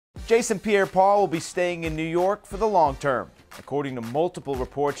Jason Pierre-Paul will be staying in New York for the long term. According to multiple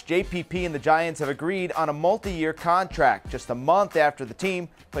reports, JPP and the Giants have agreed on a multi-year contract just a month after the team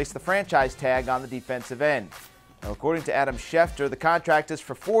placed the franchise tag on the defensive end. Now, according to Adam Schefter, the contract is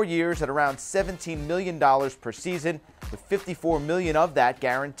for 4 years at around $17 million per season, with $54 million of that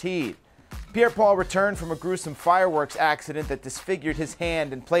guaranteed. Pierre-Paul returned from a gruesome fireworks accident that disfigured his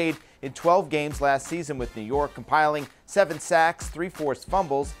hand and played in 12 games last season with New York, compiling 7 sacks, 3 forced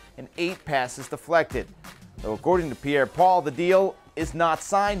fumbles, and 8 passes deflected. Though according to Pierre-Paul, the deal is not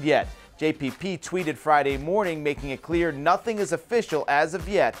signed yet. JPP tweeted Friday morning, making it clear nothing is official as of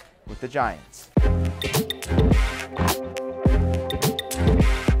yet with the Giants.